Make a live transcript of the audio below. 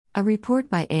A report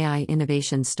by AI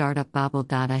innovation startup Babel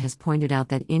Data has pointed out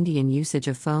that Indian usage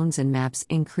of phones and maps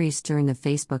increased during the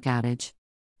Facebook outage.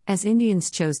 As Indians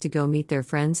chose to go meet their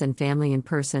friends and family in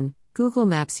person, Google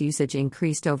Maps usage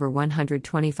increased over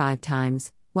 125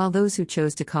 times, while those who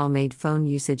chose to call made phone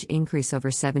usage increase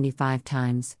over 75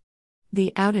 times.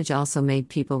 The outage also made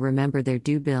people remember their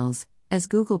due bills, as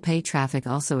Google Pay traffic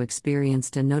also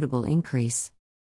experienced a notable increase.